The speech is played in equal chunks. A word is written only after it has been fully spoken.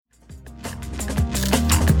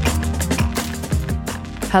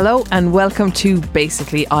Hello and welcome to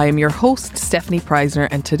Basically. I am your host, Stephanie Preisner,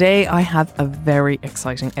 and today I have a very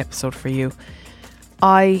exciting episode for you.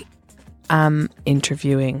 I am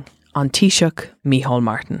interviewing on Taoiseach Micheál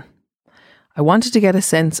Martin. I wanted to get a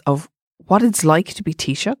sense of what it's like to be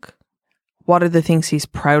Taoiseach, what are the things he's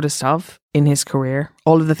proudest of in his career,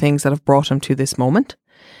 all of the things that have brought him to this moment,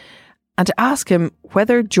 and to ask him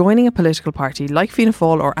whether joining a political party like Fianna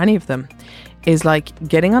Fáil or any of them is like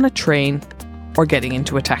getting on a train or getting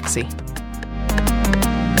into a taxi.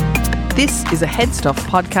 This is a Head Stuff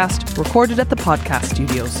podcast recorded at the podcast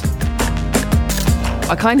studios.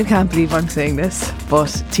 I kind of can't believe I'm saying this, but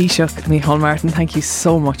Taoiseach Micheál Martin, thank you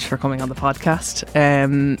so much for coming on the podcast.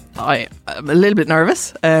 I'm a little bit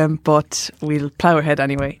nervous, but we'll plough ahead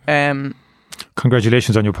anyway.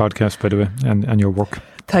 Congratulations on your podcast, by the way, and your work.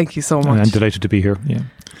 Thank you so much. And I'm delighted to be here. Yeah.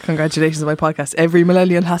 Congratulations on my podcast. Every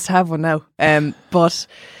millennial has to have one now.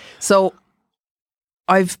 So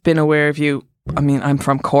I've been aware of you. I mean, I'm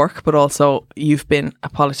from Cork, but also you've been a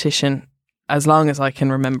politician as long as I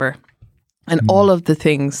can remember. And all of the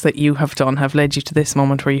things that you have done have led you to this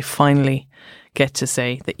moment where you finally get to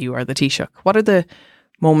say that you are the Taoiseach. What are the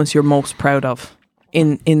moments you're most proud of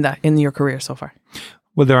in your career so far?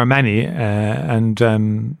 Well, there are many, and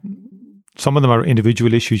some of them are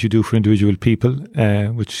individual issues you do for individual people,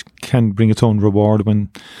 which can bring its own reward when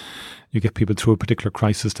you get people through a particular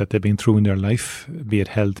crisis that they've been through in their life, be it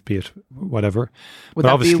health, be it whatever. Would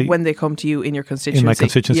that be when they come to you in your constituency? In my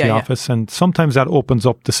constituency office. And sometimes that opens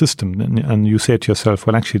up the system and you say to yourself,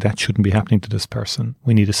 well, actually, that shouldn't be happening to this person.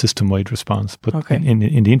 We need a system-wide response. But in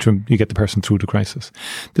the interim, you get the person through the crisis.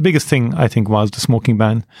 The biggest thing, I think, was the smoking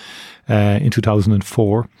ban in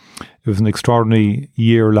 2004. It was an extraordinary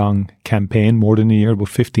year-long campaign, more than a year, about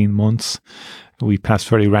 15 months. We passed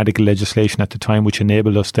very radical legislation at the time, which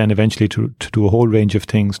enabled us then eventually to do a whole range of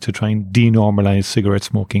things to try and denormalise cigarette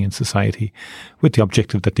smoking in society, with the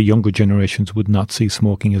objective that the younger generations would not see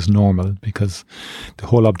smoking as normal, because the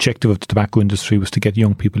whole objective of the tobacco industry was to get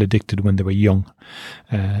young people addicted when they were young.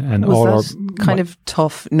 And was that kind of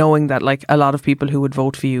tough, knowing that like a lot of people who would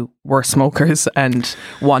vote for you were smokers and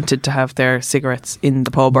wanted to have their cigarettes in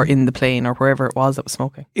the pub or in the plane or wherever it was that was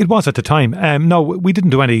smoking? It was at the time. No, we didn't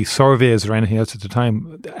do any surveys or anything else at the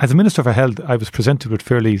time. As a Minister for Health, I was presented with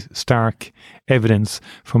fairly stark evidence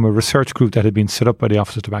from a research group that had been set up by the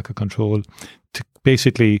Office of Tobacco Control to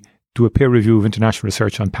basically do a peer review of international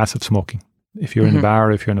research on passive smoking. If you're in a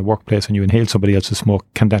bar, if you're in a workplace and you inhale somebody else's smoke,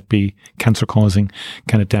 can that be cancer causing?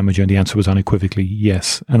 Can it damage you? And the answer was unequivocally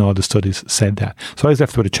yes. And all the studies said that. So I was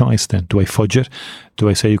left with a choice then. Do I fudge it? Do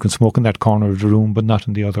I say you can smoke in that corner of the room but not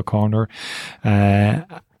in the other corner?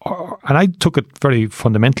 And I took it very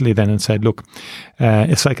fundamentally then and said, look,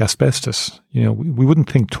 it's like asbestos. You know, we wouldn't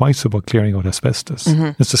think twice about clearing out asbestos.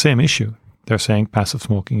 It's the same issue. They're saying passive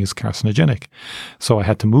smoking is carcinogenic. So I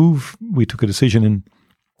had to move. We took a decision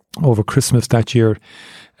over Christmas that year,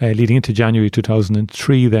 leading into January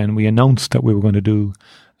 2003, then we announced that we were going to do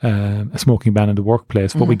a smoking ban in the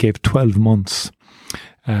workplace, but we gave 12 months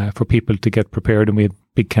for people to get prepared, and we had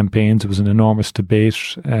big campaigns. It was an enormous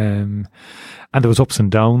debate, and there was ups and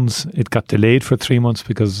downs. It got delayed for 3 months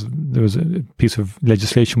because there was a piece of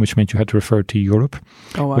legislation which meant you had to refer to Europe,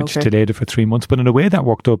 which delayed it for 3 months. But in a way that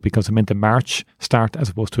worked out because it meant a March start as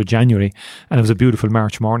opposed to a January, and it was a beautiful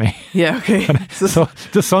March morning. Yeah, okay. So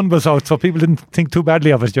the sun was out, so people didn't think too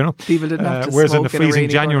badly of it, you know. People didn't have to whereas smoke in the freezing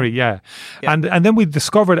January, yeah. And then we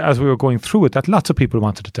discovered as we were going through it that lots of people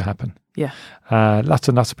wanted it to happen. Yeah. Lots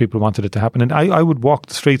and lots of people wanted it to happen. And I would walk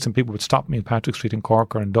the streets and people would stop me in Patrick Street in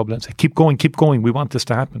Cork or in Dublin and say, keep going, we want this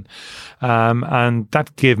to happen. And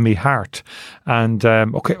that gave me heart. And there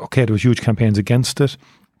was huge campaigns against it.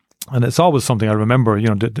 And it's always something I remember, you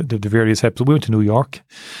know, the various episodes. We went to New York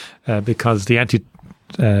because the anti-ban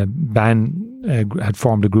had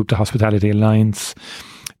formed a group, the Hospitality Alliance.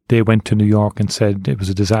 They went to New York and said it was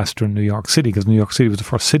a disaster in New York City because New York City was the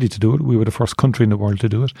first city to do it. We were the first country in the world to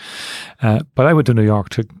do it. But I went to New York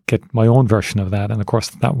to get my own version of that. And of course,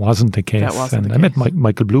 that wasn't the case. I met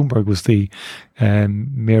Michael Bloomberg, was the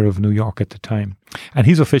mayor of New York at the time. And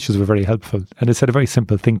his officials were very helpful. And they said a very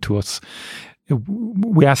simple thing to us.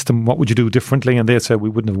 We asked them, what would you do differently? And they said, we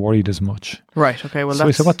wouldn't have worried as much. Right, okay. Well, so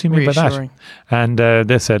we said, what do you mean by that? And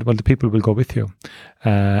they said, well, the people will go with you.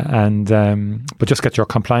 But just get your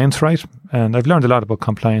compliance right. And I've learned a lot about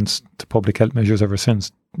compliance to public health measures ever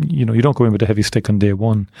since. You know, you don't go in with a heavy stick on day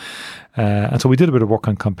one. And so we did a bit of work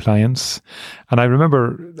on compliance. And I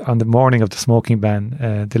remember on the morning of the smoking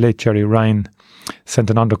ban, the late Jerry Ryan sent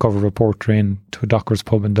an undercover reporter in to a Dockers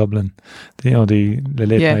pub in Dublin, the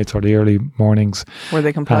late nights or the early mornings. Were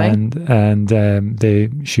they complying? And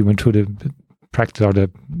she went through the practice, or the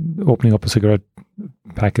opening up a cigarette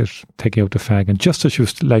packet, taking out the fag, and just as she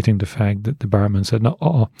was lighting the fag, the barman said,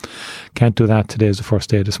 "No, can't do that. Today is the first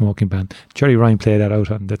day of the smoking ban." Jerry Ryan played that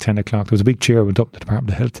out on the 10 o'clock. There was a big cheer went up to the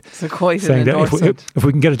Department of Health, so quite saying an that if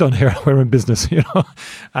we can get it done here, we're in business,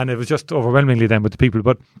 And it was just overwhelmingly then with the people.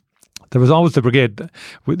 But there was always the brigade.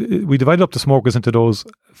 We divided up the smokers into those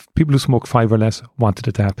people who smoked 5 or less wanted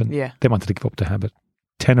it to happen. Yeah. They wanted to give up the habit.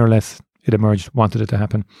 10 or less, it emerged, wanted it to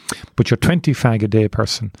happen. But your 20 fag a day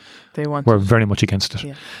person were very much against it.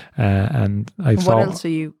 Yeah. And I saw. What else are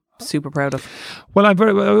you super proud of? Well, I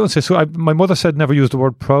would say so. My mother said never use the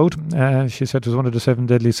word proud. She said it was one of the 7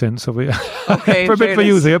 deadly sins. So we okay, for a bit for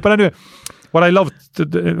using it. But anyway, what I loved,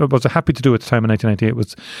 I was happy to do at the time in 1998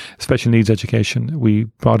 was special needs education. We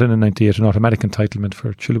brought in 98 an automatic entitlement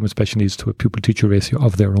for children with special needs to a pupil-teacher ratio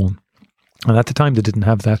of their own. And at the time, they didn't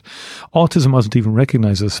have that. Autism wasn't even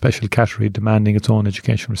recognised as a special category demanding its own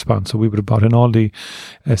education response. So we would have brought in all the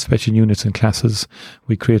special units and classes.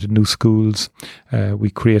 We created new schools. We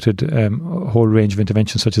created a whole range of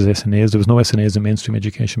interventions such as SNAs. There was no SNAs in mainstream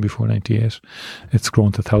education before 98. It's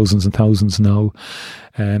grown to thousands and thousands now.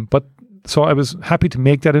 So I was happy to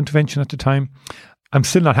make that intervention at the time. I'm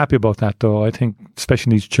still not happy about that, though. I think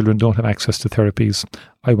special needs children don't have access to therapies.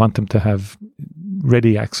 I want them to have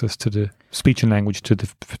ready access to the speech and language, to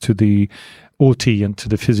the OT and to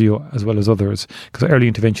the physio as well as others, because early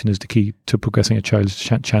intervention is the key to progressing a child's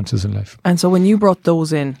chances in life. And so when you brought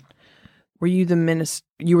those in, were you the minister?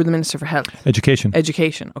 You were the Minister for Health? Education.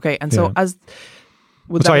 Okay. And so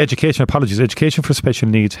education, apologies. Education for special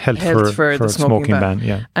needs, health for the smoking ban.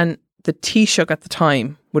 Yeah. And the Taoiseach at the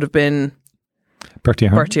time would have been Bertie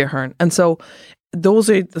Ahern. And so as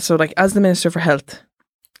the Minister for Health,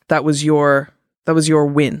 that was your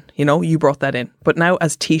win, you brought that in. But now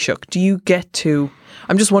as Taoiseach, do you get to,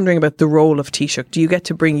 I'm just wondering about the role of Taoiseach. Do you get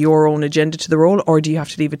to bring your own agenda to the role, or do you have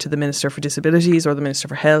to leave it to the Minister for Disabilities or the Minister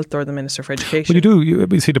for Health or the Minister for Education? Well, you do.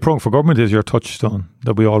 You see, the programme for government is your touchstone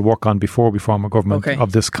that we all work on before we form a government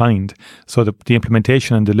of this kind. So the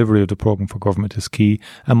implementation and delivery of the programme for government is key,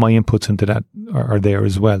 and my inputs into that are there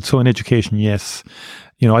as well. So in education, yes.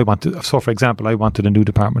 For example, I wanted a new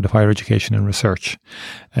Department of Higher Education and Research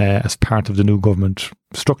as part of the new government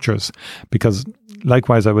structures, because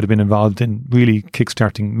likewise I would have been involved in really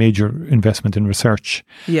kickstarting major investment in research.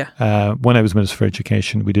 Yeah. When I was Minister for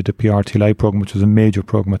Education, we did the PRTLI programme, which was a major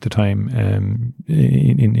programme at the time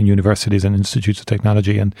in universities and institutes of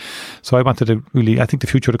technology. And so I wanted to really, I think the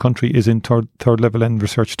future of the country is in third level end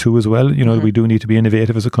research too as well. We do need to be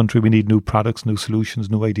innovative as a country. We need new products, new solutions,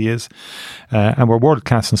 new ideas. And we're world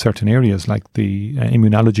class in certain areas like the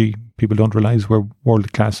immunology. People don't realise we're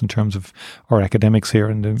world class in terms of our academics here.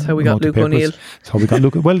 That's how we got Luke O'Neill. That's how we got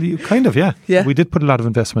Luke. Well, kind of, yeah. Yeah. We did put a lot of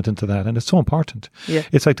investment into that, and it's so important. Yeah.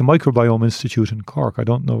 It's like the Microbiome Institute in Cork. I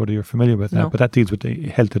don't know whether you're familiar with that, but that deals with the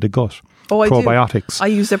health of the gut. Oh, probiotics. I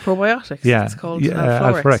use their probiotics. Yeah. It's called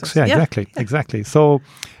Alphorex. Yeah, exactly. So,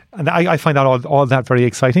 and I find that all that very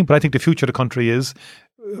exciting, but I think the future of the country is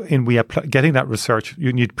getting that research.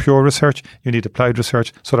 You need pure research, you need applied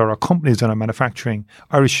research, so there are companies that are manufacturing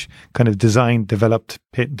Irish kind of designed, developed,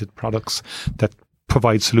 patented products that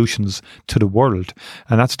provide solutions to the world.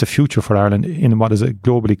 And that's the future for Ireland in what is a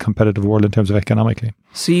globally competitive world in terms of economically.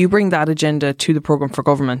 So you bring that agenda to the programme for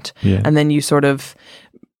government, and then you sort of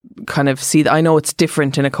kind of see that. I know it's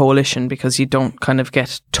different in a coalition because you don't kind of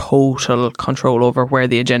get total control over where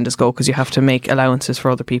the agendas go, because you have to make allowances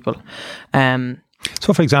for other people.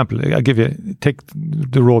 So, for example, take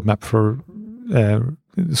the roadmap for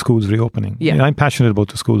schools reopening. Yeah. I'm passionate about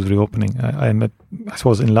the schools reopening. I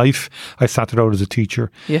suppose in life, I started out as a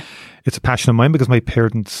teacher. Yeah. It's a passion of mine because my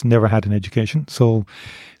parents never had an education. So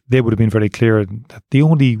they would have been very clear that the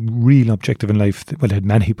only real objective in life, well, they had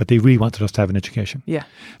many, but they really wanted us to have an education. Yeah.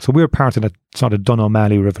 So we're part of that sort of Dun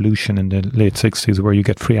O'Malley revolution in the late 60s where you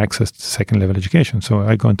get free access to second level education. So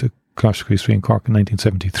I got into Coláiste Crease in Cork in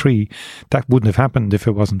 1973. That wouldn't have happened if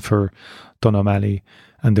it wasn't for Dun O'Malley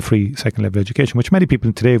and the free second level education, which many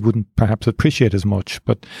people today wouldn't perhaps appreciate as much.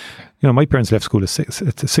 But, my parents left school at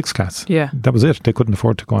sixth class. Yeah. That was it. They couldn't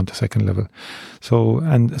afford to go on to second level. So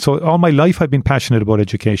all my life I've been passionate about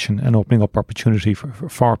education and opening up opportunity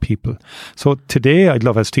for people. So today I'd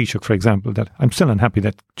love as Taoiseach, for example, that I'm still unhappy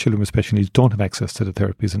that children with special needs don't have access to the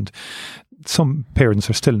therapies, and some parents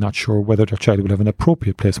are still not sure whether their child will have an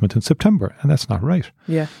appropriate placement in September, and that's not right.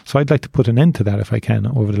 Yeah. So I'd like to put an end to that if I can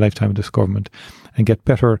over the lifetime of this government and get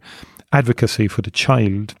better advocacy for the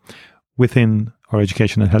child within our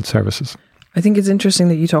education and health services. I think it's interesting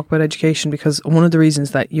that you talk about education, because one of the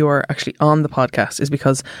reasons that you're actually on the podcast is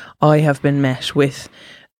because I have been met with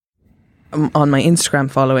on my Instagram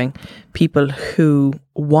following people who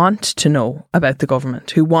want to know about the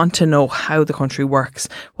government, who want to know how the country works,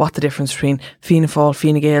 what the difference between Fianna Fáil,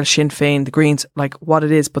 Fine Gael, Sinn Féin, the Greens, like what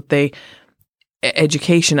it is, but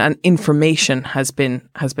education and information has been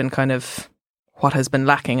kind of what has been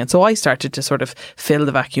lacking. And so I started to sort of fill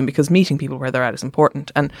the vacuum, because meeting people where they're at is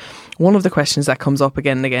important. And one of the questions that comes up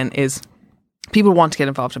again and again is, people want to get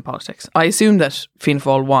involved in politics. I assume that Fianna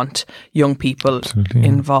Fáil want young people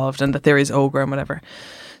involved, and that there is Ogre and whatever.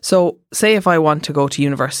 So say if I want to go to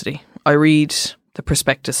university, I read the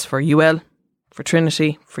prospectus for UL, for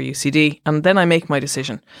Trinity, for UCD, and then I make my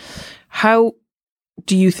decision. How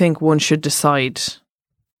do you think one should decide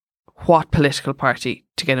what political party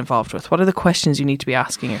to get involved with? What are the questions you need to be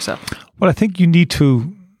asking yourself? Well, I think you need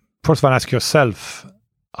to, first of all, ask yourself,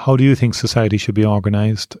 how do you think society should be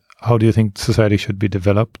organised? How do you think society should be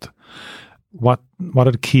developed? What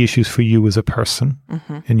are the key issues for you as a person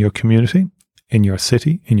in your community, in your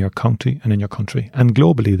city, in your county, and in your country, and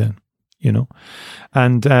globally then, you know?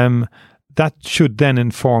 And that should then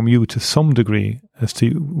inform you to some degree as to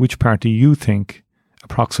which party you think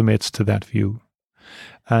approximates to that view.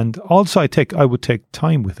 And also I would take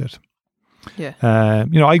time with it. Yeah.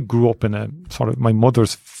 I grew up in a sort of, my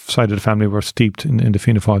mother's side of the family were steeped in the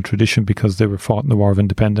Fianna Fáil tradition, because they were fought in the War of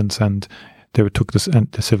Independence, and they took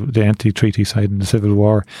the anti-treaty side in the Civil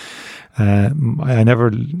War.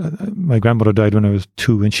 My grandmother died when I was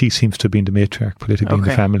 2, and she seems to have been the matriarch politically in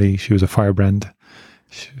the family. She was a firebrand.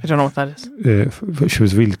 I don't know what that is. She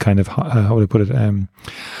was really kind of, how would I put it?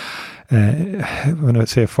 When I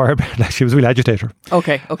say a firebrand, she was a real agitator.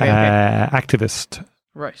 Okay. Activist.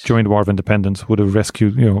 Right. During the War of Independence, would have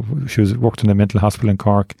rescued, she worked in a mental hospital in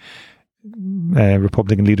Cork.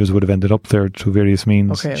 Republican leaders would have ended up there through various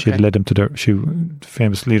means. She had led them to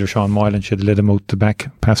famous leader Sean Moylan, she had led him out the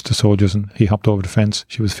back past the soldiers, and he hopped over the fence.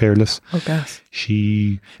 She was fearless.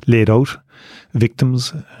 She laid out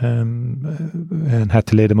victims and had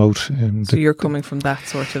to lay them out. So you're coming from that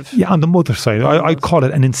sort of... Yeah, on the mother side. I'd call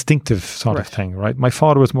it an instinctive sort of thing, right? My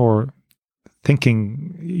father was more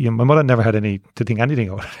thinking, my mother never had to think anything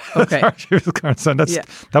about it. Okay. She was concerned.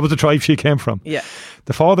 That was the tribe she came from. Yeah.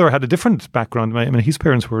 The father had a different background. I mean, his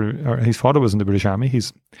father was in the British Army.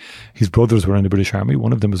 His brothers were in the British Army.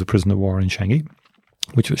 One of them was a prisoner of war in Shanghai,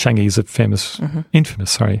 Shanghai is a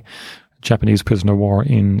infamous Japanese prisoner of war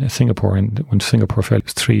in Singapore. And when Singapore fell, it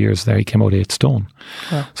was 3 years there. He came out 8 stone.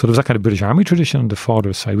 Wow. So there was that kind of British Army tradition on the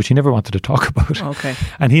father's side, which he never wanted to talk about. Okay.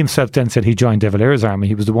 And he himself then said he joined De Valera's army.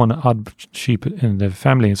 He was the one odd sheep in the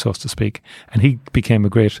family, so to speak. And he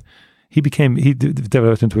developed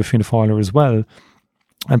into a Fianna Fáiler as well.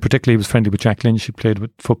 And particularly he was friendly with Jack Lynch. He played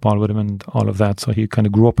with football with him and all of that. So he kind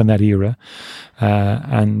of grew up in that era.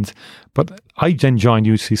 But I then joined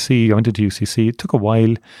UCC. I went into UCC. It took a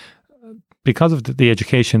while. Because of the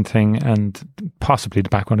education thing and possibly the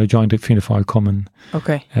background, I joined the Fianna Fáil Cumann,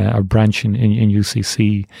 our branch in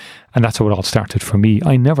UCC, and that's how it all started for me.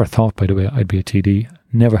 I never thought, by the way, I'd be a TD.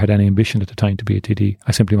 Never had any ambition at the time to be a TD.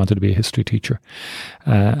 I simply wanted to be a history teacher.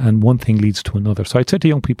 And one thing leads to another. So I'd say to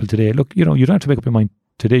young people today, look, you don't have to make up your mind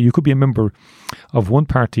today. You could be a member of one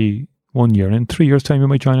party 1 year, and in 3 years' time you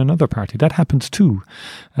might join another party. That happens too.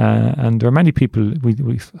 And there are many people,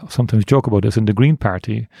 we sometimes joke about this, in the Green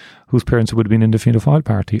Party, whose parents would have been in the Fianna Fáil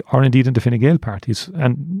Party, or indeed in the Fine Gael parties,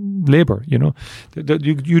 and Labour, you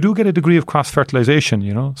do get a degree of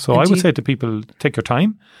cross-fertilisation, So I would say to people, take your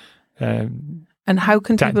time. And how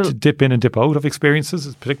can people... dip in and dip out of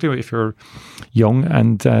experiences, particularly if you're young,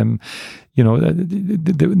 and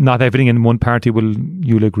not everything in one party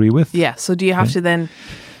you'll agree with. Yeah, so do you have to then...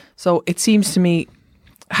 So it seems to me,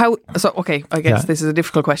 I guess this is a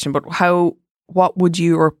difficult question, but what would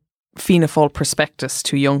your Fianna Fáil prospectus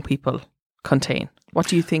to young people contain? What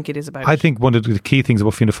do you think it is about? I think one of the key things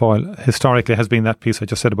about Fianna Fáil historically has been that piece I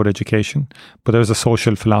just said about education, but there's a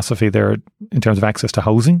social philosophy there in terms of access to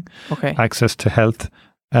housing, access to health,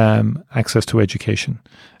 access to education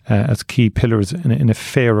as key pillars in a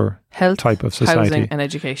fairer health, type of society. Housing and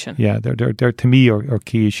education. Yeah, they're to me are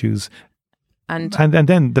key issues. And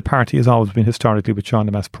then the party has always been historically with Sean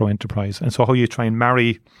Lemass pro-enterprise. And so how you try and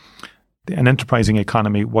marry an enterprising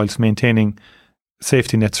economy whilst maintaining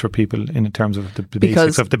safety nets for people in terms of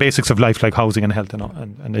the basics of life, like housing and health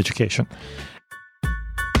and education.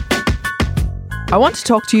 I want to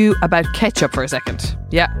talk to you about ketchup for a second.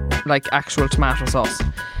 Yeah, like actual tomato sauce.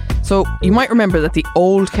 So you might remember that the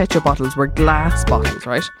old ketchup bottles were glass bottles,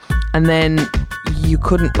 right? And then you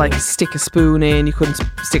couldn't stick a spoon in, you couldn't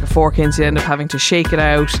stick a fork in, so you end up having to shake it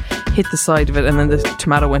out, hit the side of it, and then the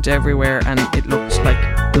tomato went everywhere and it looked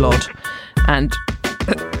like blood. And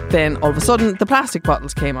then all of a sudden the plastic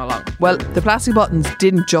bottles came along. Well, the plastic bottles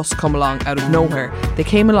didn't just come along out of nowhere. They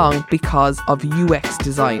came along because of UX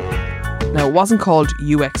design. Now, it wasn't called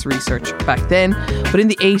UX research back then, but in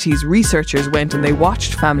the 80s, researchers went and they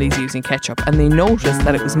watched families using ketchup, and they noticed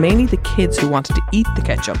that it was mainly the kids who wanted to eat the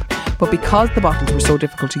ketchup. But because the bottles were so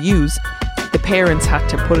difficult to use, the parents had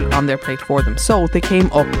to put it on their plate for them. So they came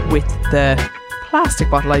up with the plastic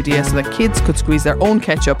bottle idea so that kids could squeeze their own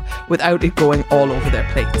ketchup without it going all over their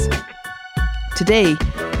plates. Today,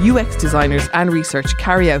 UX designers and research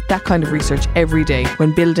carry out that kind of research every day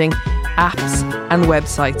when building apps and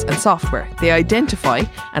websites and software. They identify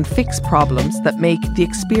and fix problems that make the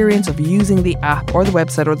experience of using the app or the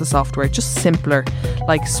website or the software just simpler,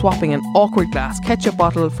 like swapping an awkward glass ketchup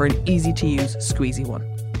bottle for an easy-to-use squeezy one.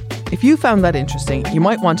 If you found that interesting, you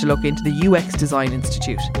might want to look into the UX Design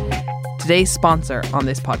Institute. Today's sponsor on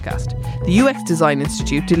this podcast. The UX Design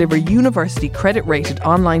Institute deliver university credit-rated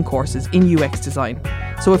online courses in UX design.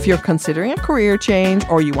 So if you're considering a career change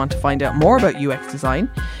or you want to find out more about UX design,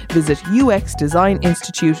 visit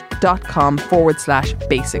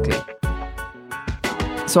uxdesigninstitute.com/basically.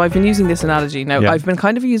 So I've been using this analogy. Now, I've been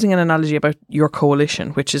kind of using an analogy about your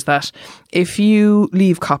coalition, which is that if you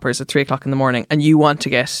leave Coppers at 3 o'clock in the morning and you want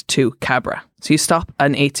to get to Cabra, so you stop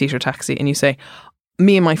an 8-seater taxi and you say,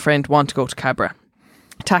 me and my friend want to go to Cabra.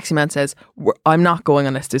 Taxi man says, I'm not going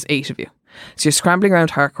unless there's 8 of you. So you're scrambling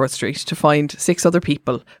around Harcourt Street to find 6 other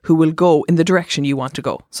people who will go in the direction you want to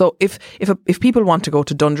go. So if people want to go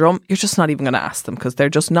to Dundrum, you're just not even going to ask them because they're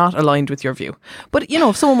just not aligned with your view. But, you know,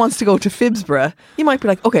 if someone wants to go to Phibsborough, you might be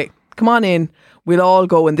like, okay, come on in. We'll all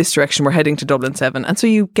go in this direction. We're heading to Dublin 7. And so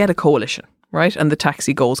you get a coalition, right? And the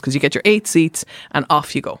taxi goes because you get your 8 seats and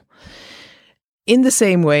off you go. In the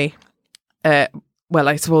same way, well,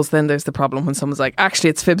 I suppose then there's the problem when someone's like,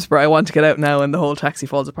 actually, it's Phibsborough, I want to get out now, and the whole taxi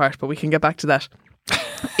falls apart. But we can get back to that.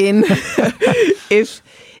 If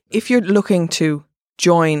you're looking to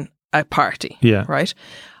join a party, right?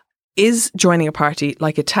 Is joining a party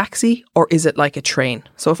like a taxi or is it like a train?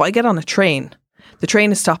 So if I get on a train, the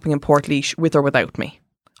train is stopping in Portlaoise with or without me.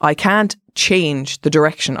 I can't change the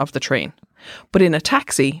direction of the train. But in a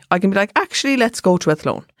taxi, I can be like, actually, let's go to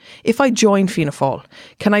Athlone. If I join Fianna Fáil,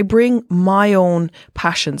 can I bring my own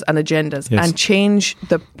passions and agendas and change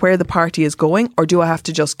where the party is going? Or do I have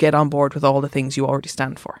to just get on board with all the things you already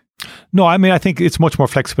stand for? No, I mean, I think it's much more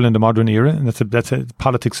flexible in the modern era. And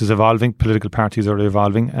politics is evolving, political parties are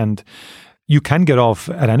evolving, and you can get off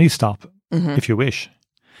at any stop if you wish.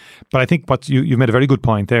 But I think you've made a very good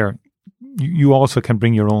point there. You also can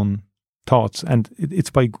bring your own thoughts, and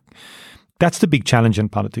that's the big challenge in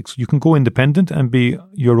politics. You can go independent and be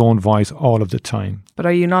your own voice all of the time. But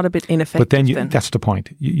are you not a bit ineffective But then? That's the point.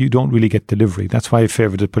 You don't really get delivery. That's why I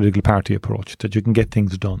favour the political party approach, that you can get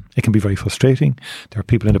things done. It can be very frustrating. There are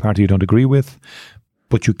people in the party you don't agree with,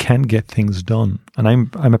 but you can get things done. And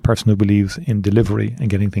I'm a person who believes in delivery and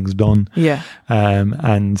getting things done. Yeah.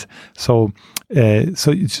 And so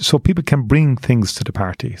people can bring things to the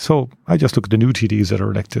party. So I just look at the new TDs that are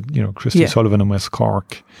elected, Christy Sullivan in West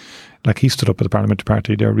Cork. Like, he stood up at the Parliamentary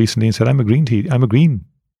Party there recently and said, I'm a green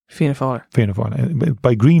Fianna Fáil.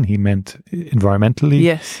 By green, he meant environmentally.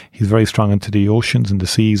 Yes. He's very strong into the oceans and the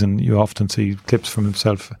seas, and you often see clips from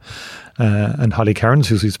himself and Holly Cairns,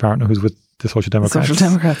 who's his partner, who's with the Social Democrats.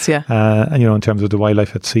 And, in terms of the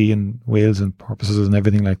wildlife at sea and whales and porpoises and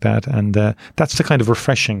everything like that. And that's the kind of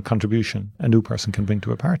refreshing contribution a new person can bring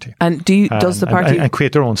to a party. And does the party... And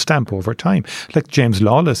create their own stamp over time. Like James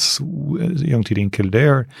Lawless, young TD in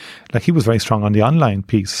Kildare, like, he was very strong on the online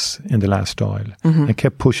piece in the last Dáil and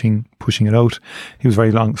kept pushing it out. He was very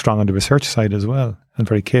strong on the research side as well and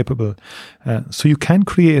very capable. So you can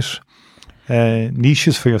create...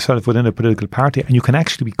 niches for yourself within a political party, and you can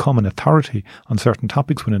actually become an authority on certain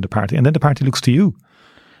topics within the party, and then the party looks to you.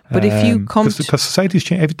 But if you come because societies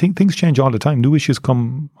change, things change all the time. New issues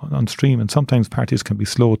come on stream, and sometimes parties can be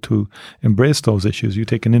slow to embrace those issues. You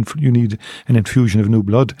need an infusion of new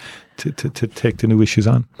blood to take the new issues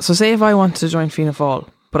on. So, say if I want to join Fianna Fáil,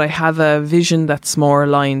 but I have a vision that's more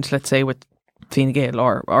aligned, let's say, with Fine Gael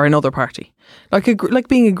or another party, like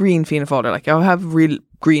being a green Fianna Fáil, like I have real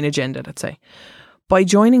green agenda, let's say. By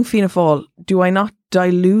joining Fianna Fáil, do I not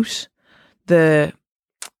dilute the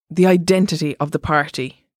identity of the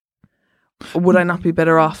party? Would I not be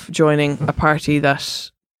better off joining a party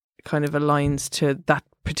that kind of aligns to that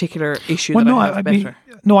particular issue I have better?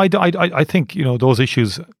 I think, those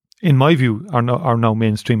issues, in my view, are now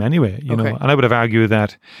mainstream anyway, know. And I would have argued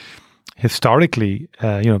that historically,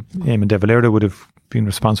 Eamon de Valera would have been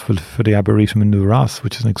responsible for the Arboretum in New Ross,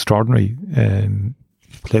 which is an extraordinary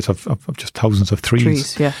place of just thousands of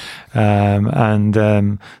trees. Yeah.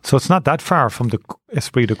 So it's not that far from the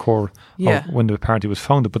esprit de corps of when the party was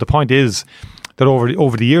founded. But the point is that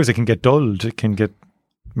over the years it can get dulled, it can get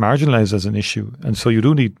marginalised as an issue. And so you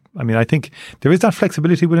do need, I think there is that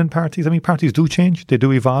flexibility within parties. Parties do change, they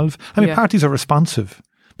do evolve. Parties are responsive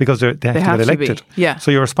because they have to get elected. Yeah. So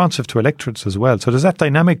you're responsive to electorates as well. So there's that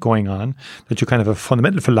dynamic going on, that you kind of have a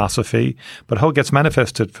fundamental philosophy, but how it gets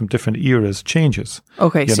manifested from different eras changes.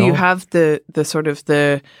 Okay, so you have the sort of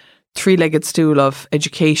the three-legged stool of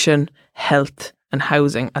education, health and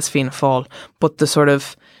housing as Fianna Fáil, but the sort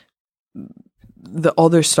of the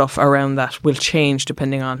other stuff around that will change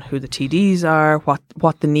depending on who the TDs are,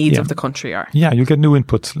 what the needs of the country are. Yeah, you'll get new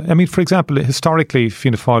inputs. For example, historically,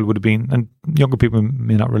 Fianna Fáil would have been, and younger people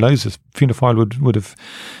may not realise this, Fianna Fáil would have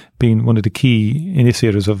been one of the key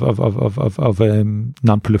initiators of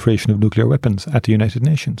non-proliferation of nuclear weapons at the United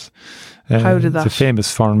Nations. How did that? The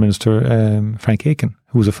famous Foreign Minister, Frank Aiken,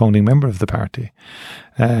 who was a founding member of the party.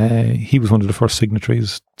 He was one of the first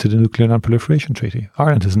signatories to the Nuclear Non-Proliferation Treaty.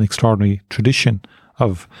 Ireland has an extraordinary tradition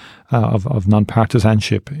of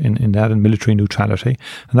non-partisanship in that, and military neutrality.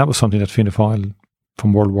 And that was something that Fianna Fáil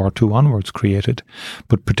from World War II onwards created.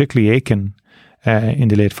 But particularly Aiken, in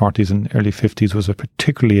the late 40s and early 50s, was a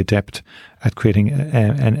particularly adept at creating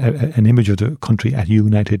an image of the country at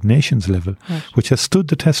United Nations level, which has stood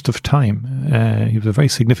the test of time. He was a very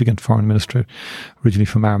significant foreign minister, originally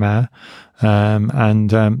from Armagh.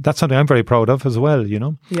 That's something I'm very proud of as well, Yeah.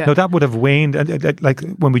 Now, that would have waned, like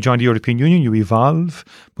when we joined the European Union, you evolve,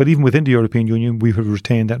 but even within the European Union, we have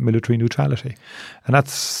retained that military neutrality. And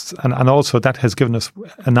also that has given us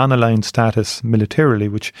a non-aligned status militarily,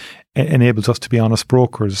 which enables us to be honest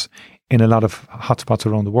brokers in a lot of hotspots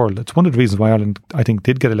around the world. It's one of the reasons why Ireland, I think,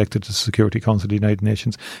 did get elected to the Security Council of the United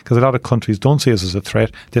Nations, because a lot of countries don't see us as a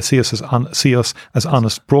threat. They see us as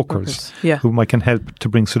honest brokers who can help to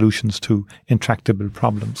bring solutions to intractable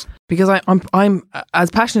problems. Because I'm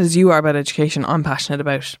as passionate as you are about education, I'm passionate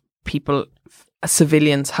about people,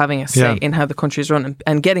 civilians having a say in how the country is run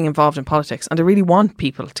and getting involved in politics. And I really want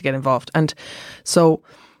people to get involved. And so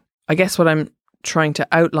I guess what I'm trying to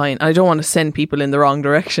outline, I don't want to send people in the wrong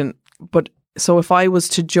direction, but so if I was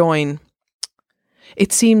to join,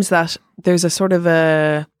 it seems that there's a sort of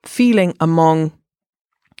a feeling among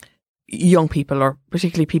young people, or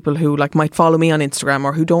particularly people who might follow me on Instagram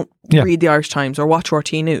or who don't read the Irish Times or watch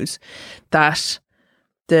RT News, that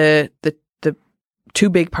the two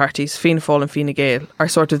big parties, Fianna Fáil and Fine Gael, are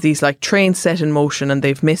sort of these trains set in motion, and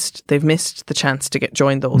they've missed the chance to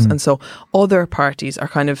join those, and so other parties are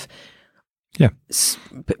kind of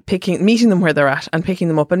meeting them where they're at and picking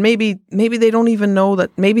them up, and maybe they don't even know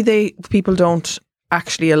that, people don't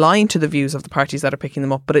actually align to the views of the parties that are picking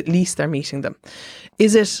them up, but at least they're meeting them.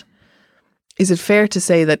 Is it fair to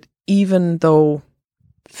say that even though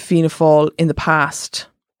Fianna Fáil in the past,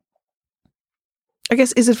 I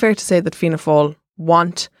guess, is it fair to say that Fianna Fáil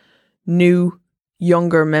want new,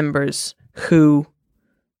 younger members who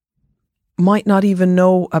might not even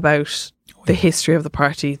know about the history of the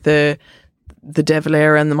party, the De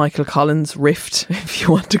Valera and the Michael Collins rift, if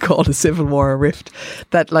you want to call a civil war a rift,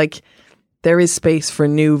 that there is space for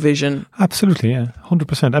new vision? Absolutely, yeah,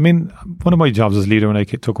 100%. One of my jobs as leader when I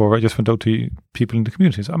took over, I just went out to people in the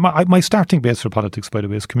communities. My starting base for politics, by the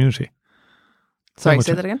way, is community. Sorry,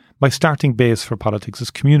 say that again? My starting base for politics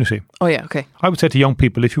is community. Oh yeah, okay. I would say to young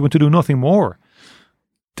people, if you want to do nothing more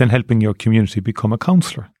than helping your community, become a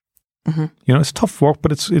councillor. Mm-hmm. It's tough work,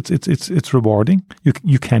 but it's rewarding.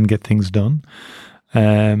 You can get things done,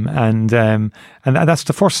 and that's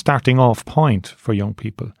the first starting off point for young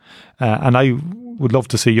people. And I would love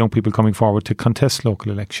to see young people coming forward to contest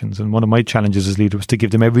local elections. And one of my challenges as leader was to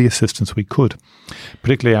give them every assistance we could.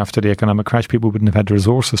 Particularly after the economic crash, people wouldn't have had the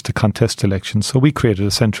resources to contest elections. So we created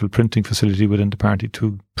a central printing facility within the party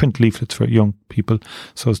to print leaflets for young people,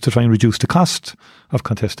 so as to try and reduce the cost of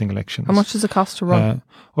contesting elections. How much does it cost to run?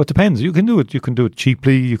 Well, it depends. You can do it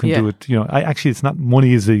cheaply. You can do it. Actually, it's not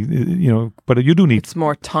money but you do need. It's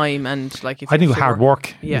more time and I think hard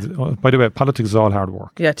work. Yeah. By the way, politics is all hard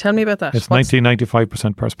work. Yeah, tell me about that. It's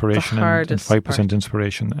 95% perspiration and 5%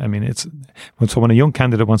 inspiration. When a young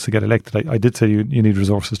candidate wants to get elected, I did say you need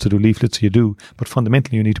resources to do leaflets. You do, but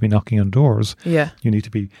fundamentally, you need to be knocking on doors. Yeah. You need to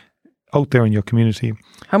be out there in your community.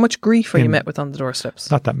 How much grief are you met with on the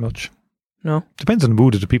doorsteps? Not that much. No? Depends on the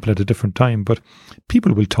mood of the people at a different time, but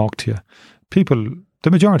people will talk to you.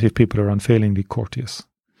 The majority of people are unfailingly courteous.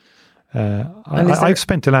 I've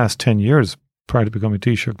spent the last 10 years prior to becoming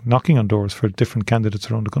Taoiseach knocking on doors for different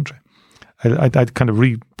candidates around the country. I'd kind of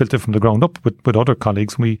rebuilt it from the ground up with other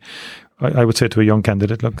colleagues. I would say to a young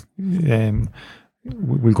candidate, look,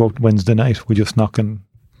 we'll go out Wednesday night. We just knock on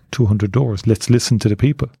 200 doors. Let's listen to the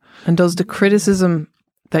people. And does the criticism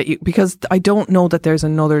that because I don't know that there's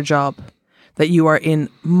another job that you are in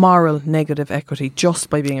moral negative equity just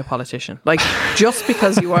by being a politician. Like, just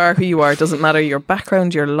because you are who you are, doesn't matter your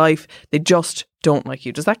background, your life, they just don't like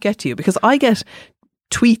you. Does that get to you? Because I get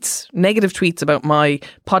negative tweets about my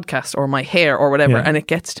podcast or my hair or whatever, and it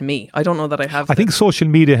gets to me. I don't know that I have. I think social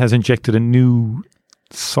media has injected a new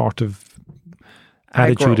sort of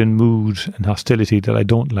attitude and mood and hostility that I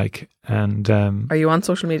don't like. And are you on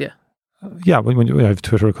social media? Yeah, when you have a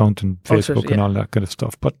Twitter account and Facebook and all that kind of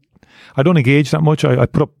stuff. But I don't engage that much. I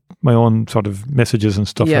put up my own sort of messages and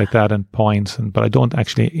stuff like that and points, but I don't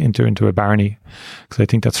actually enter into a barney because I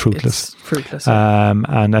think that's fruitless. It's fruitless.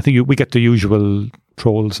 And I think we get the usual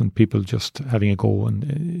trolls and people just having a go.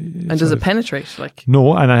 And does it penetrate?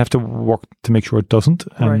 No, and I have to work to make sure it doesn't.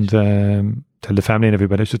 And tell the family and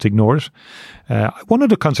everybody just ignore it. One of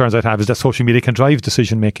the concerns I'd have is that social media can drive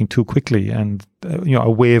decision making too quickly, and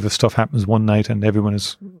a wave of stuff happens one night and everyone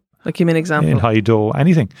is. Like, give me an example. In high-dough,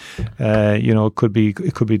 anything. It could be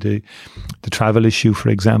the travel issue, for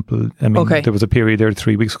example. I mean, there was a period there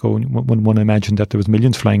 3 weeks ago when one imagined that there was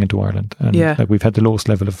millions flying into Ireland, and we've had the lowest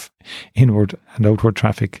level of inward and outward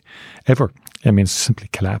traffic ever. I mean, it's simply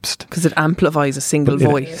collapsed. Because it amplifies a single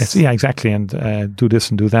voice. Yeah, exactly. And do this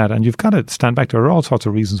and do that. And you've got to stand back. There are all sorts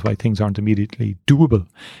of reasons why things aren't immediately doable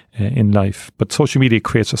in life. But social media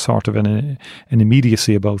creates a sort of an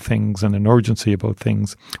immediacy about things and an urgency about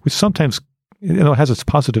things, which sometimes has its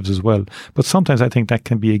positives as well. But sometimes I think that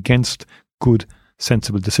can be against good,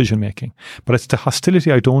 sensible decision making. But it's the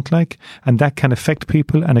hostility I don't like, and that can affect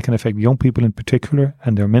people, and it can affect young people in particular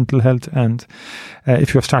and their mental health. And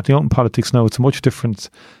if you're starting out in politics now, it's a much different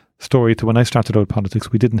story to when I started out in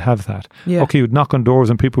politics. We didn't have that. Okay, you'd knock on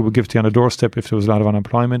doors and people would give to you on a doorstep if there was a lot of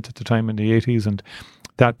unemployment at the time in the 80s and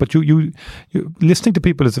that. But you listening to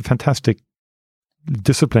people is a fantastic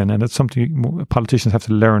discipline, and it's something politicians have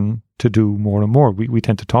to learn to do more and more. We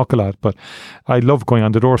tend to talk a lot, but I love going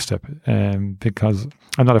on the doorstep because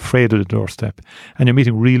I'm not afraid of the doorstep, and you're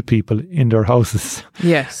meeting real people in their houses.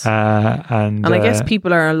 Yes. And I guess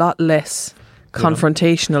people are a lot less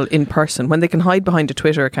confrontational in person. When they can hide behind a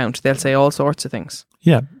Twitter account, they'll say all sorts of things.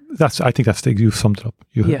 Yeah. I think you've summed it up.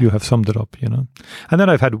 You have summed it up, And then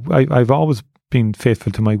I've always been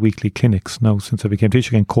faithful to my weekly clinics now since I became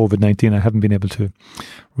Taoiseach. In COVID-19, I haven't been able to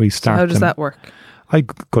restart. So how does that work? I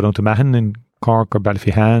go down to Mahon in Cork or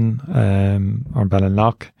Ballyphehane or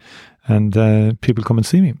Ballinlough, and people come and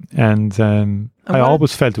see me. And I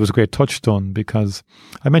always felt it was a great touchstone because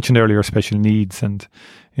I mentioned earlier special needs, and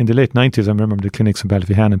in the late 90s, I remember the clinics in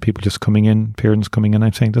Ballyphehane and people just coming in, parents coming in,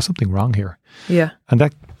 I'm saying there's something wrong here. Yeah. And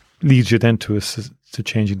that leads you then to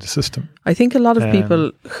changing the system. I think a lot of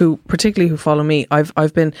people particularly who follow me,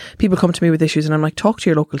 people come to me with issues and I'm like, talk to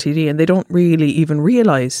your local TD, and they don't really even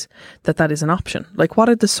realise that is an option. Like, what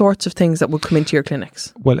are the sorts of things that will come into your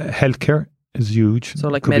clinics? Well, healthcare is huge. So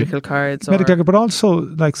like medical cards? But also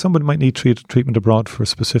like somebody might need treatment abroad for a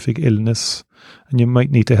specific illness, and you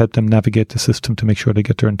might need to help them navigate the system to make sure they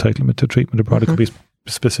get their entitlement to treatment abroad. Mm-hmm. It could be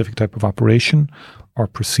a specific type of operation or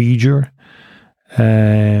procedure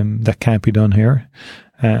that can't be done here,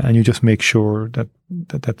 and you just make sure that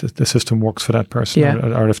the system works for that person. Yeah.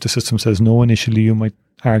 Or if the system says no initially, you might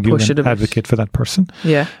argue and advocate for that person.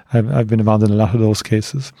 Yeah, I've been involved in a lot of those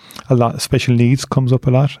cases. A lot of special needs comes up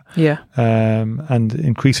a lot. Yeah, and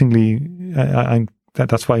increasingly,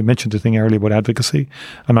 that's why I mentioned the thing earlier about advocacy.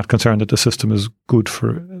 I'm not concerned that the system is good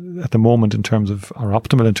at the moment or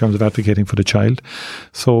optimal in terms of advocating for the child.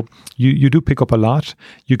 So you do pick up a lot.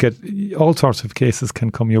 You get all sorts of cases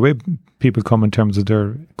can come your way. People come in terms of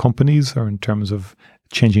their companies or in terms of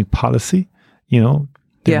changing policy.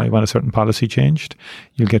 They might want a certain policy changed.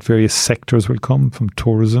 You'll get various sectors will come from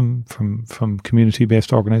tourism, from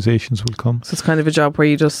community-based organisations will come. So it's kind of a job where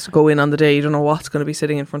you just go in on the day, you don't know what's going to be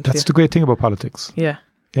sitting in front of you. That's the great thing about politics. Yeah.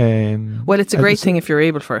 Well, it's a great thing if you're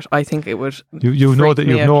able for it. I think it would. You know that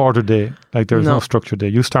you've no order day, like there's no structured day.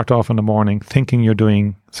 You start off in the morning thinking you're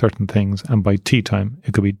doing certain things, and by tea time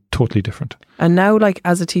it could be totally different. And now, like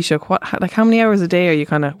as a Taoiseach, how many hours a day are you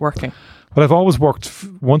kind of working? Well, I've always worked.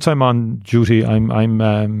 Once I'm on duty, I'm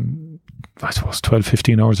I suppose 12,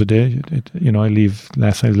 15 hours a day. I leave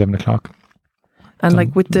last night 11 o'clock. And like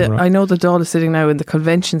I know the Dáil is sitting now in the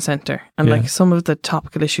convention centre, and like some of the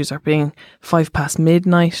topical issues are being 5 past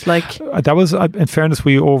midnight. Like that was, in fairness,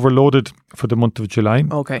 we overloaded for the month of July.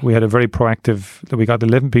 Okay, we had a very proactive. We got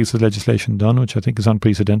 11 pieces of legislation done, which I think is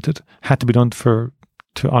unprecedented. Had to be done to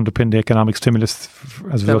underpin the economic stimulus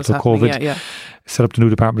as a result of COVID. Yeah. Set up the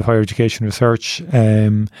new Department of Higher Education Research,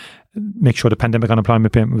 make sure the pandemic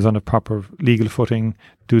unemployment payment was on a proper legal footing,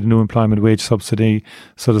 do the new employment wage subsidy.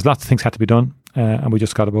 So there's lots of things had to be done. And we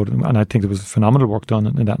just got about it. And I think there was phenomenal work done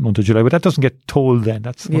in that month of July. But that doesn't get told then.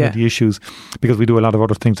 That's one of the issues, because we do a lot of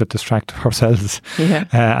other things that distract ourselves. Yeah.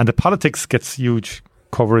 And the politics gets huge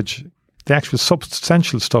coverage. The actual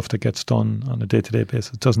substantial stuff that gets done on a day-to-day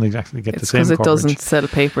basis doesn't exactly get the same coverage. It's because it doesn't sell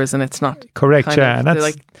papers and it's not correct. And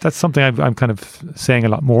that's something I'm kind of saying a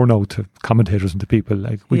lot more now to commentators and to people.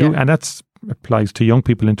 Like we do, and that applies to young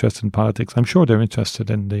people interested in politics. I'm sure they're interested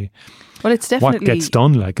in it's definitely what gets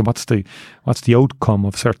done, like, and what's the outcome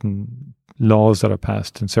of certain laws that are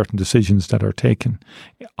passed and certain decisions that are taken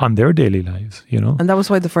on their daily lives, And that was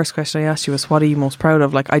why the first question I asked you was, what are you most proud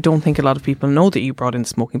of? Like, I don't think a lot of people know that you brought in the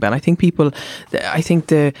smoking ban. I think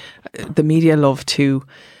the media love to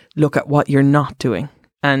look at what you're not doing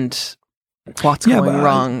and what's going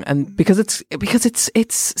wrong, and because it's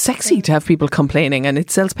sexy to have people complaining, and it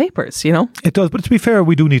sells papers, It does, but to be fair,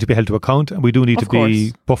 we do need to be held to account, and we do need to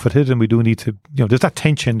be buffeted, and we do need to, there's that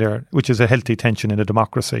tension there, which is a healthy tension in a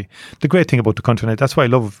democracy. The great thing about the country, and that's why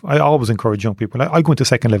I always encourage young people. I go into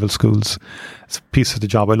second level schools. It's a piece of the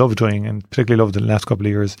job I love doing, and particularly love the last couple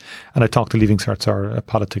of years. And I talk to Leaving Certs or a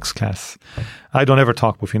politics class. I don't ever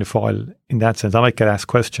talk with Fianna Fáil in that sense. I might get asked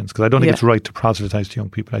questions because I don't think it's right to proselytise to young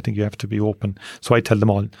people. I think you have to be open. So I tell them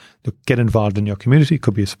all, look, get involved in your community. It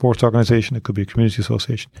could be a sports organisation. It could be a community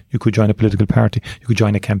association. You could join a political party. You could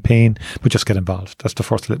join a campaign, but just get involved. That's the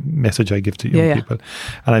first message I give to young people.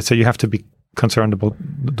 And I say you have to be concerned about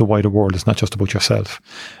the wider world. It's not just about yourself,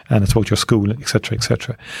 and it's about your school, etc.,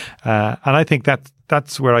 etc. And I think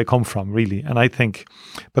that's where I come from, really. And I think,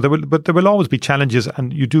 but there will always be challenges,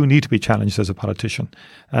 and you do need to be challenged as a politician.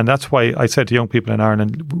 And that's why I said to young people in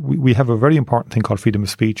Ireland, we have a very important thing called freedom of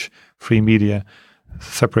speech, free media,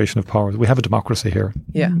 separation of powers. We have a democracy here.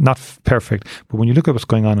 Not perfect, but when you look at what's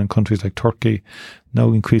going on in countries like Turkey,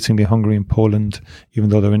 now increasingly Hungary and Poland, even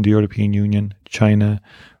though they're in the European Union, China,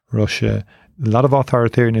 Russia, a lot of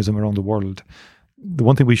authoritarianism around the world. The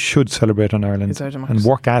one thing we should celebrate in Ireland and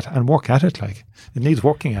work at it, like it needs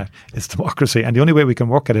working at, is democracy. And the only way we can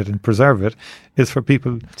work at it and preserve it is for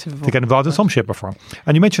people to get involved in some shape or form.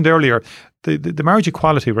 And you mentioned earlier the marriage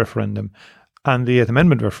equality referendum and the Eighth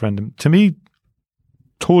Amendment referendum, to me,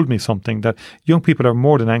 told me something, that young people are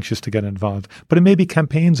more than anxious to get involved, but it may be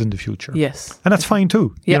campaigns in the future. Yes. And that's fine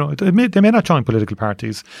too. They may not join political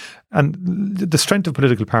parties, and the strength of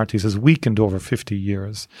political parties has weakened over 50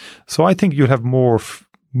 years. So I think you'll have more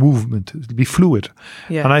movement. It'll be fluid.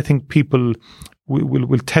 Yeah. And I think people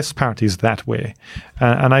will test parties that way.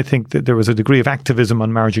 And I think that there was a degree of activism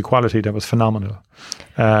on marriage equality that was phenomenal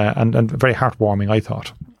and very heartwarming, I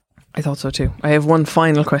thought. I thought so too. I have one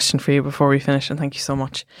final question for you before we finish, and thank you so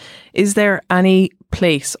much. Is there any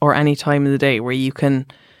place or any time of the day where you can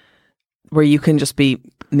just be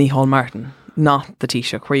Micheál Martin, not the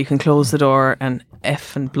Taoiseach, where you can close the door and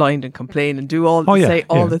F and blind and complain and do all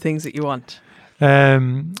the things that you want?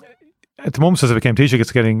 At the moment, since I became Taoiseach,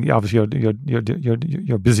 it's getting, obviously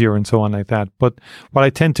you're busier and so on like that. But what I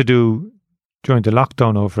tend to do during the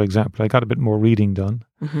lockdown now, for example, I got a bit more reading done.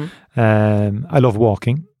 Mm-hmm. I love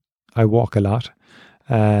walking. I walk a lot.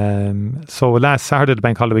 So last Saturday, the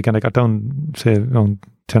bank holiday weekend, I got down, say, around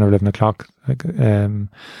 10 or 11 o'clock.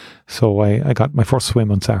 So I got my first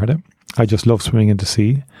swim on Saturday. I just love swimming in the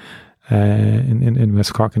sea in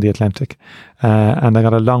West Cork in the Atlantic. And I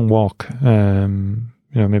got a long walk,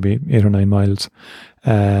 maybe 8 or 9 miles.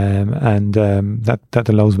 That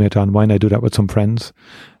allows me to unwind. I do that with some friends.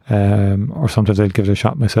 Or sometimes I'll give it a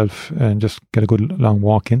shot myself and just get a good long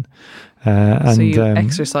walk in. So you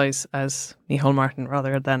exercise as Micheál Martin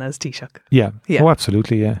rather than as Taoiseach? Yeah. Oh,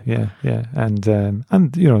 absolutely. Yeah. And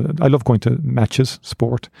I love going to matches,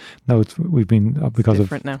 sport. Now we've been because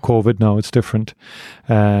different of COVID. Now it's different.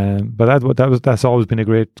 But that's always been a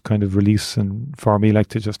great kind of release, and for me, like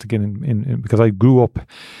to just get in because I grew up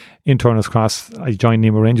in Turner's Cross. I joined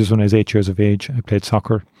Nemo Rangers when I was 8 years of age. I played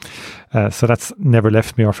soccer. So that's never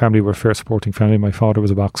left me. Our family were a fair sporting family. My father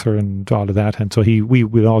was a boxer and all of that. And so we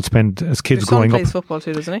would all spend as kids growing up. Your son plays football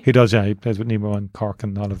too, doesn't he? He does, yeah. He plays with Nemo and Cork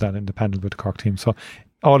and all of that, independent with the Cork team. So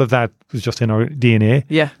all of that was just in our DNA.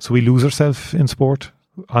 Yeah. So we lose ourselves in sport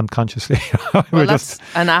unconsciously. Well, that's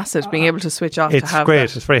an asset, being able to switch off. It's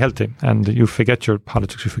great. It's very healthy. And you forget your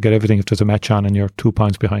politics. You forget everything if there's a match on and you're 2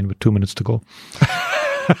 points behind with 2 minutes to go.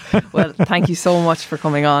 Well, thank you so much for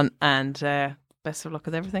coming on, and best of luck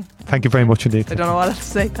with everything. Thank you very much indeed. I don't know what else to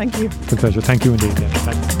say. Thank you. It's a pleasure. Thank you indeed. Yeah.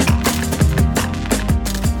 Thanks.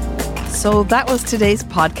 So that was today's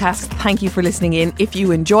podcast. Thank you for listening in. If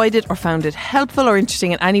you enjoyed it or found it helpful or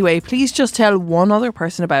interesting in any way, please just tell one other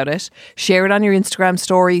person about it. Share it on your Instagram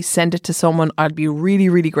story. Send it to someone. I'd be really,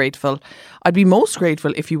 really grateful. I'd be most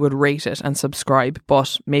grateful if you would rate it and subscribe,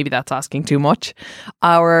 but maybe that's asking too much.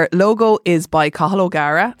 Our logo is by Cathal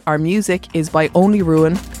O'Gara. Our music is by Only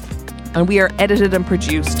Ruin. And we are edited and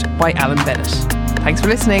produced by Alan Bennett. Thanks for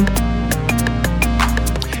listening.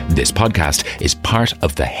 This podcast is part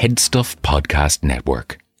of the Head Stuff Podcast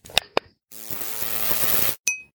Network.